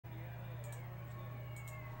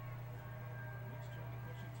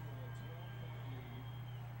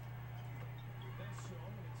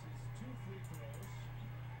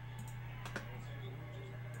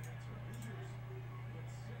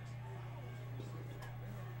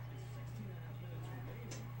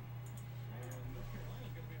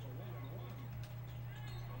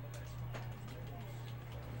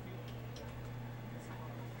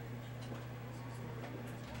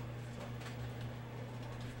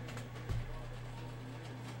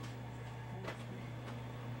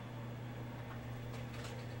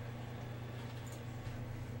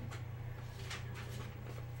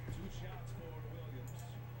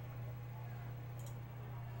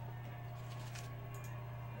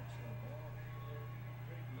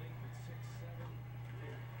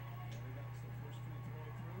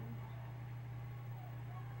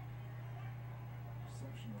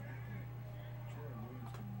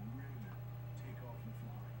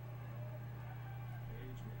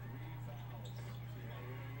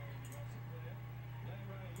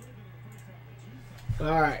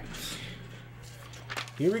All right.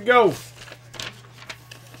 Here we go.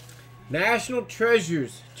 National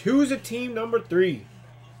Treasures. Choose a team number 3.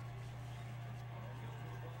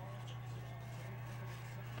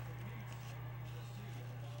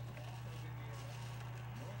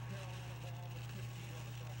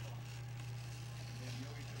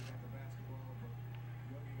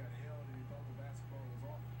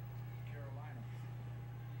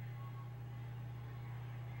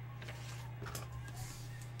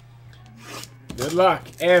 Good luck,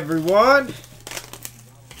 everyone.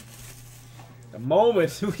 The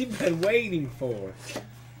moment we've been waiting for.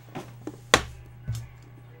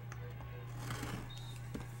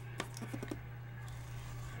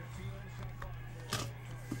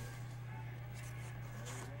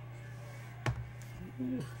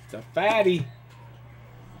 Ooh, it's a fatty.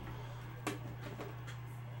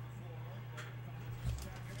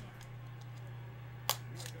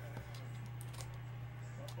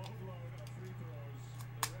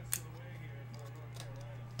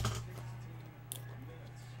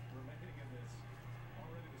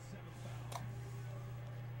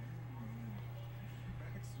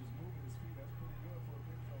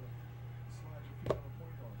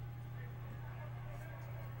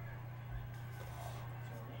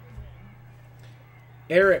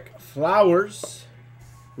 Eric Flowers,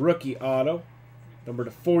 rookie auto, number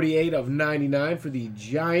to 48 of 99 for the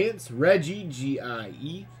Giants. Reggie,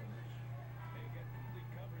 G-I-E.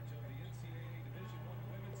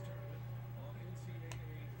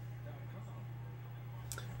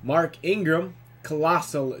 Mark Ingram,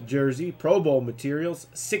 colossal jersey, Pro Bowl materials,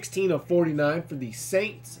 16 of 49 for the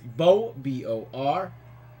Saints. Bo, B-O-R.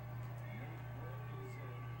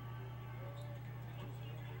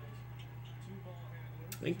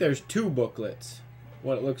 I think there's 2 booklets,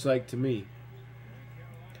 what it looks like to me.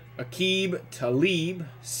 Aqib Talib,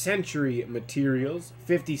 Century Materials,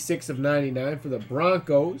 56 of 99 for the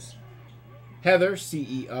Broncos. Heather,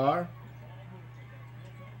 C-E-R.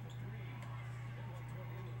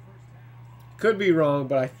 Could be wrong,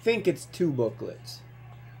 but I think it's 2 booklets.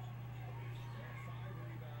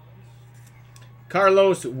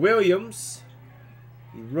 Carlos Williams,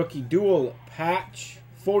 the rookie dual patch,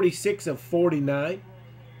 46 of 49.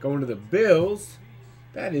 Going to the Bills.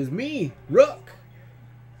 That is me, Rook.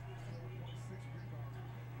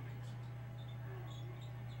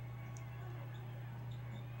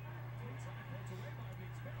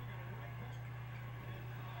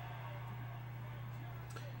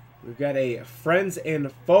 We've got a Friends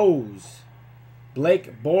and Foes.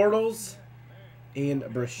 Blake Bortles and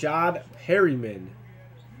Brashad Perryman.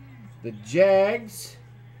 The Jags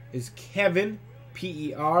is Kevin,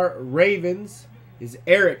 P-E-R. Ravens is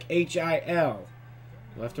Eric, H-I-L.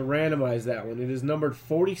 We'll have to randomize that one. It is numbered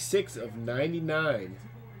 46 of 99.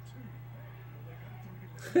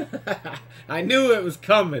 I knew it was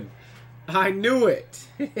coming. I knew it.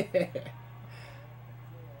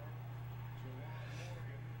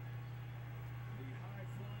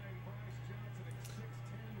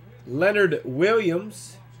 Leonard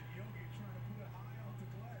Williams.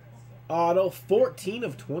 Auto, 14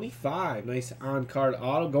 of 25. Nice on-card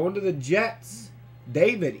auto. Going to the Jets.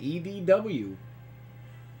 David, EDW.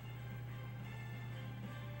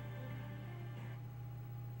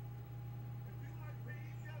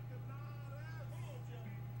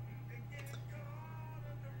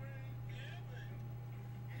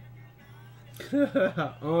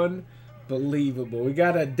 Unbelievable. We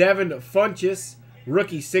got a Devin Funchess,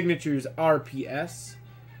 rookie signatures RPS.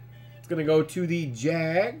 It's going to go to the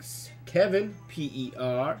Jags. Kevin,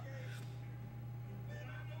 P-E-R.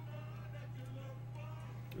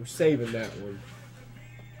 We're saving that one.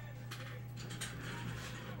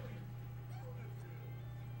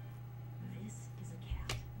 This is a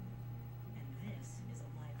cat, and this is a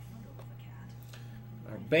live photo of a cat.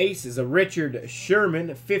 Our base is a Richard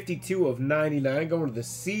Sherman, 52 of 99, going to the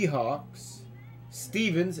Seahawks.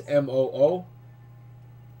 Stevens, M-O-O.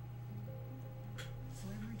 So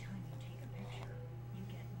every time you take a picture, you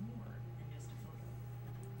get more than just a photo.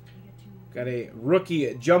 You get to Got a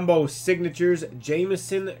rookie jumbo signatures,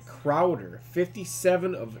 Jamison Crowder,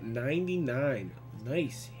 57 of 99.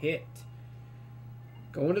 Nice hit.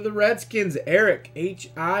 Going to the Redskins, Eric,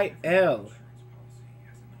 H-I-L.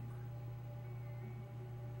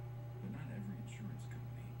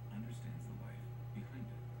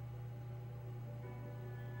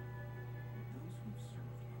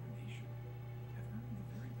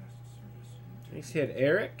 Nice hit,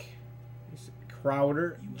 Eric.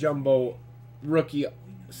 Crowder, jumbo rookie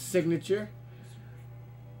signature.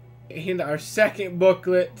 And our second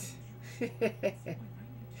booklet.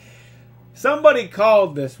 Somebody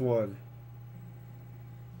called this one.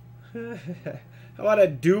 How about a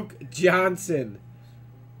Duke Johnson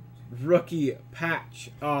rookie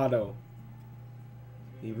patch auto?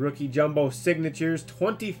 The rookie jumbo signatures,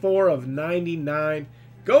 24 of 99.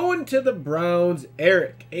 Going to the Browns,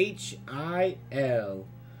 Eric, H-I-L.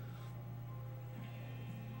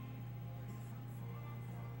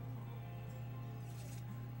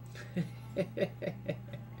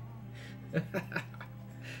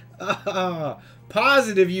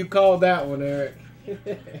 Positive you called that one, Eric.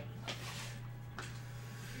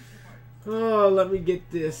 Oh, let me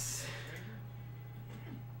get this.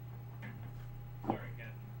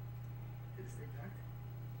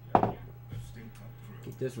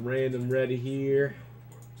 Get this random ready here.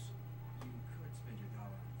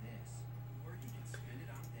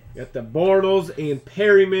 Got the Bortles and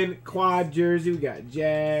Perryman quad jersey. We got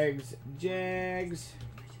Jags.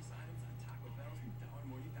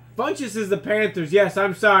 Funchess is the Panthers. Yes,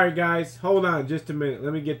 I'm sorry, guys. Hold on just a minute.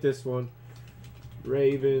 Let me get this one.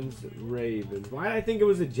 Ravens. Why did I think it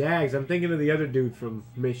was the Jags? I'm thinking of the other dude from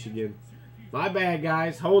Michigan. My bad,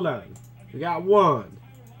 guys. Hold on. We got 1,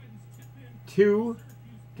 2,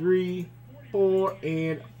 3, 4,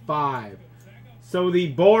 and 5. So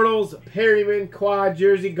the Bortles Perryman quad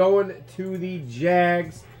jersey going to the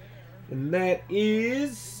Jags. And that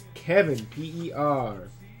is Kevin, P-E-R.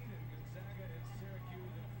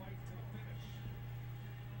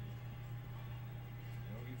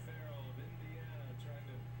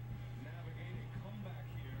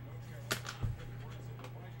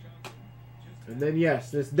 And then,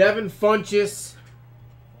 yes, this Devin Funchess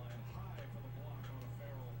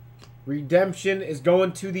redemption is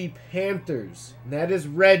going to the Panthers. And that is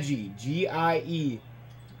Reggie, G-I-E.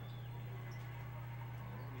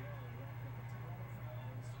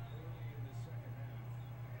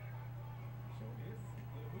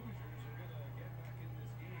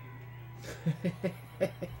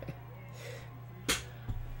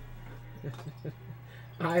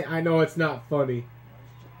 I know it's not funny.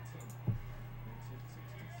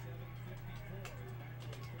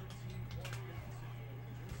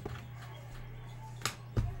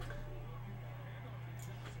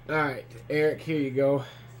 Alright, Eric, here you go.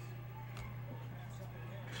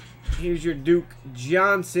 Here's your Duke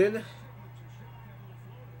Johnson.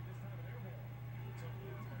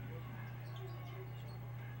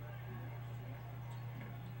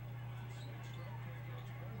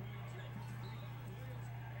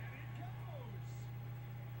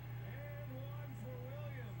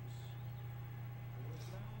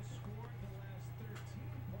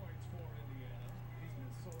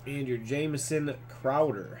 And your Jamison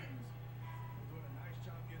Crowder.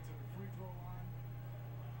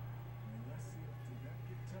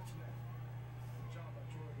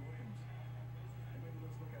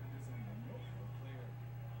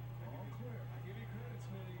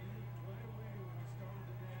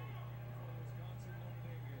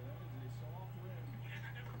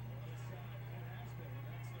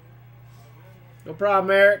 No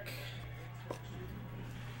problem, Eric.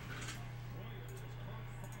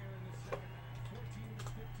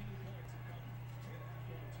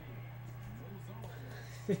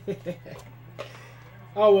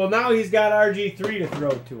 Oh, well, now he's got RG3 to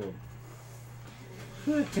throw to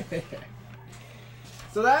him.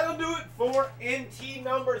 So that'll do it for NT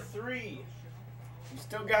number 3. We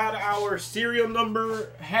still got our serial number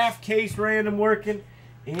half case random working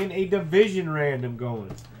and a division random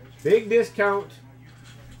going. Big discount.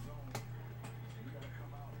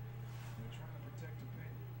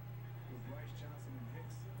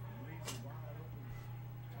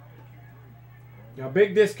 Now,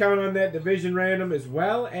 big discount on that division random as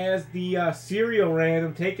well as the serial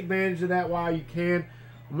random. Take advantage of that while you can.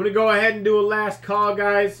 I'm going to go ahead and do a last call,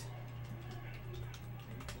 guys.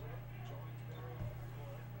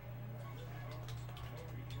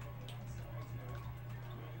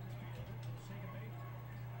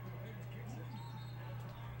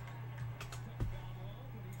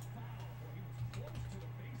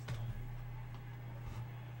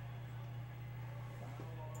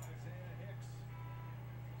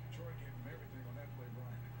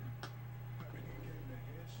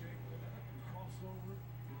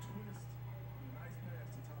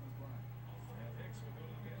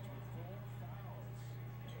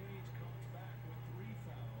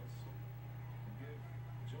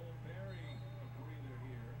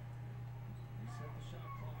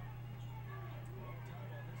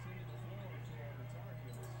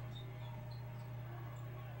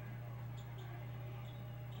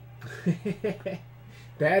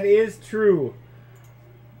 That is true.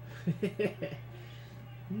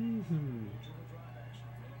 Mhm.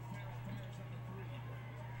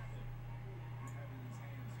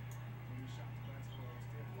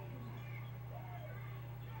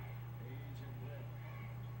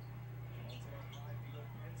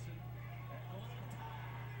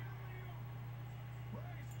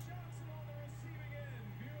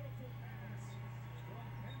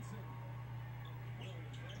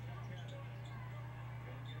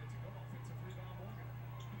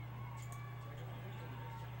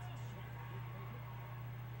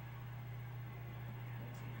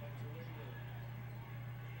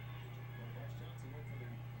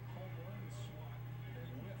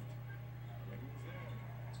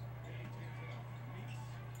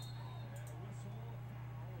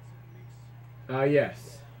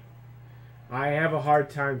 Yes. I have a hard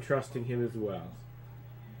time trusting him as well.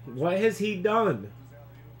 What has he done?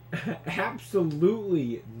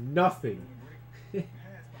 Absolutely nothing.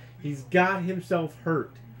 He's got himself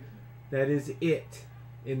hurt. That is it.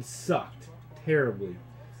 And sucked terribly.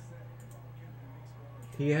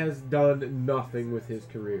 He has done nothing with his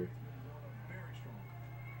career.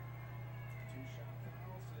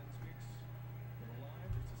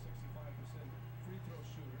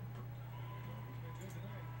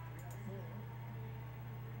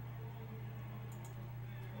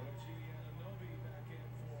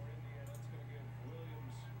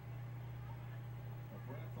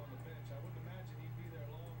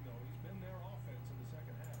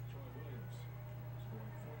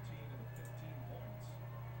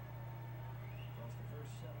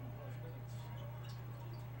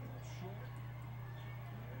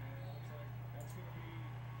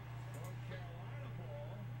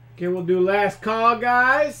 Okay, we'll do last call,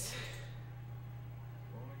 guys.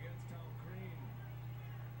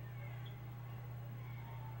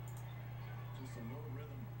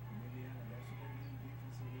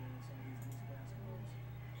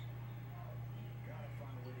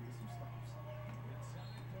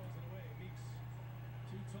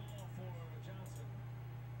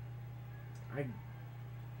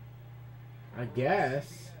 I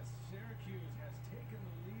guess.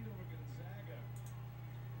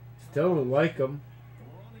 Still don't like him.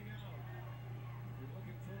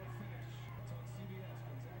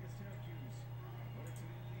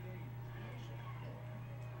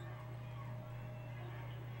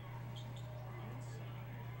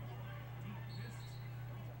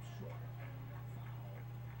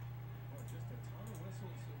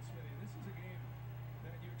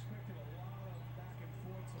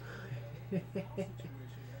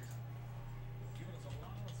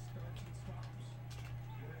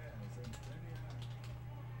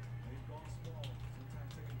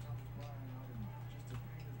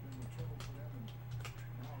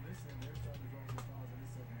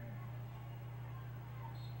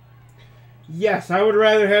 Yes, I would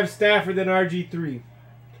rather have Stafford than RG3.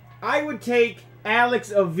 I would take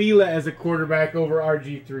Alex Avila as a quarterback over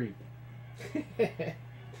RG3.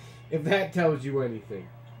 If that tells you anything.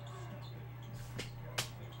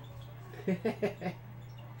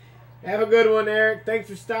 Have a good one, Eric. Thanks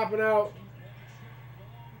for stopping out.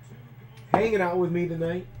 Hanging out with me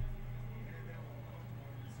tonight.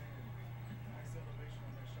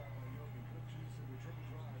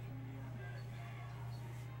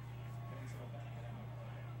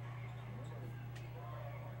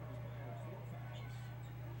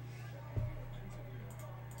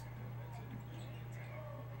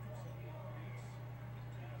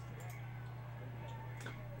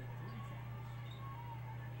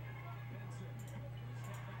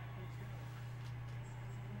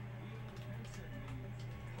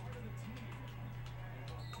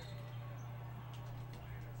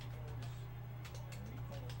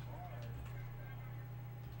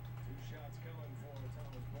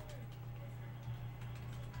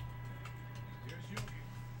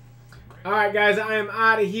 Alright, guys, I am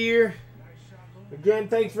out of here. Again,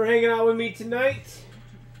 thanks for hanging out with me tonight.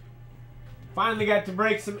 Finally got to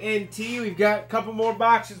break some NT. We've got a couple more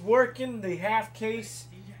boxes working. The half case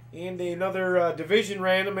and another division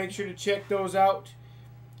random. Make sure to check those out.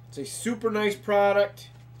 It's a super nice product.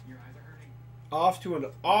 Off to an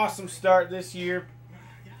awesome start this year.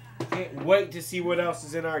 Can't wait to see what else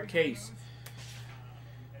is in our case.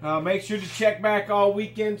 Make sure to check back all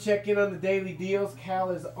weekend. Check in on the daily deals. Cal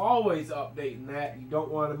is always updating that. You don't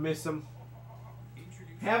want to miss them.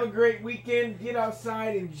 Have a great weekend. Get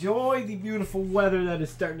outside. Enjoy the beautiful weather that is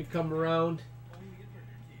starting to come around.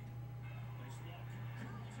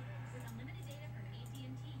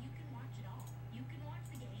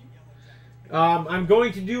 I'm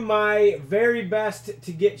going to do my very best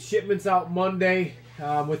to get shipments out Monday.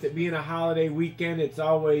 With it being a holiday weekend, it's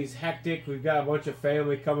always hectic. We've got a bunch of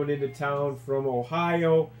family coming into town from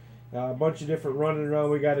Ohio. A bunch of different running around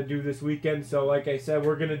we got to do this weekend. So like I said,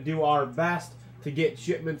 we're going to do our best to get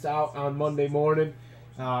shipments out on Monday morning.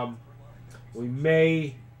 We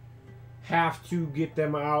may have to get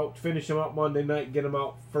them out, finish them up Monday night, get them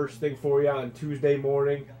out first thing for you on Tuesday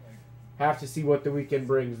morning. Have to see what the weekend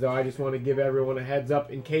brings, though. I just want to give everyone a heads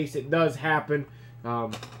up in case it does happen.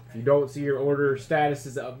 If you don't see your order status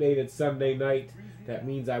is updated Sunday night, that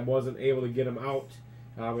means I wasn't able to get them out,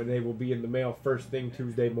 and they will be in the mail first thing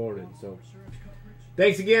Tuesday morning. So,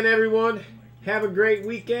 thanks again, everyone. Have a great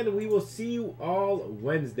weekend. We will see you all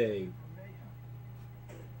Wednesday.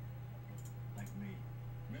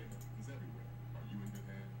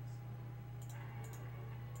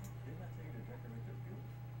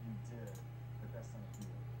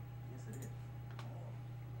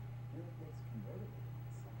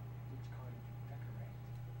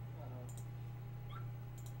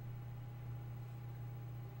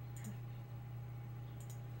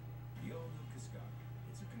 The all-new Cascada.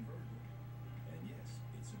 It's a convertible. And yes,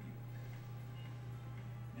 it's a Buick.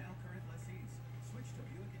 Now current lessees, switch to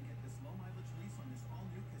Buick and get this low mileage lease on this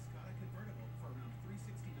all-new Cascada convertible for around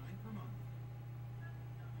 $369 per month.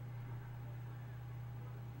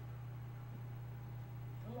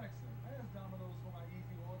 Alexa, ask Domino's for my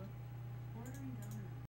easy order. Ordering Domino's.